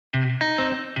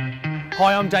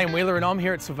Hi, I'm Dane and I'm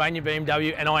here at Sylvania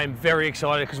BMW and I am very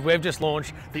excited because we've just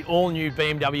launched the all-new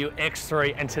BMW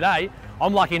X3 and today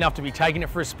I'm lucky enough to be taking it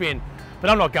for a spin.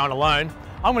 But I'm not going alone.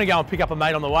 I'm going to go and pick up a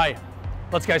mate on the way.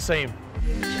 Let's go see him.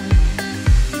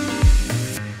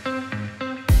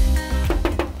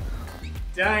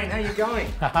 Dane, how you going?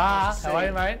 How are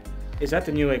you, mate? Is that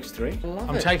the new X3?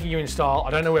 I'm taking you in style.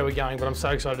 I don't know where we're going, but I'm so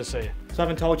excited to see you. So I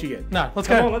haven't told you yet. No, let's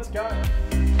Come go. on, let's go.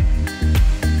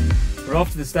 We're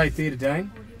off to the State Theatre,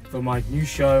 Dane, for my new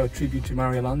show, a tribute to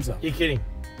Mario Alonso. You're kidding.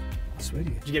 I swear to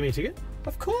you. Did you get me a ticket?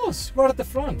 Of course, right at the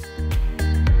front.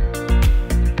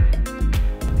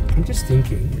 I'm just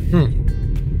thinking.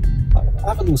 I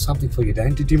have a little something for you,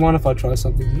 Dane. Do you mind if I try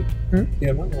something here?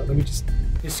 Yeah, right. Let me just.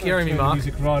 You're scaring me, turn the Mark.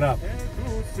 music right up.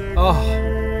 Oh,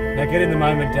 Now get in the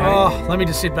moment, Dane. oh, let me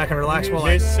just sit back and relax while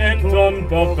I... Sento un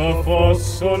poco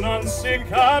fosso, non si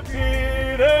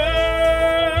capire,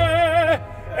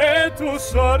 e tu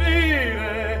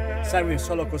sorrire. Sai with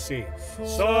solo così.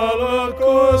 Solo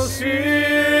così.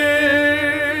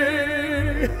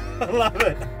 I love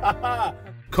it.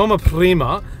 Come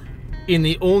prima in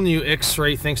the all-new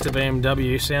X3 thanks to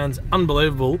BMW sounds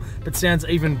unbelievable, but sounds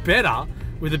even better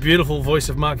with the beautiful voice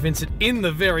of Mark Vincent in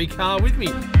the very car with me.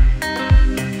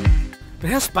 But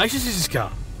how spacious is this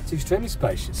car? It's extremely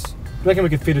spacious. Do you reckon we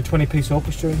could fit a 20-piece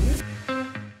orchestra in here?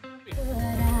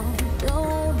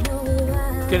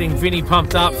 Getting Vinny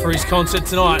pumped up for his concert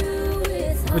tonight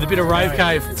with a bit of rave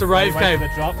cave. It's a rave cave.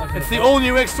 It's the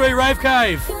all-new X3 rave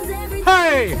cave.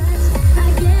 Hey!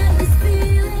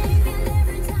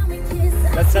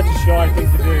 That's such a shy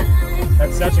thing to do.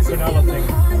 That's such a Cronulla thing.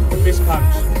 Fist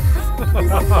punch.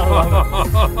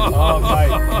 Oh,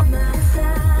 mate.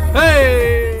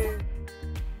 Hey!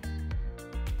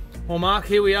 Well, Mark,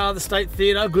 here we are, the State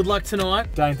Theatre. Good luck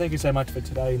tonight. Dane, thank you so much for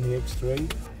today in the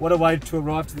X3. What a way to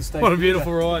arrive to the State What a Theatre.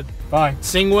 beautiful ride. Bye.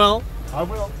 Sing well. I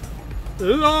will.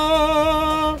 Oh!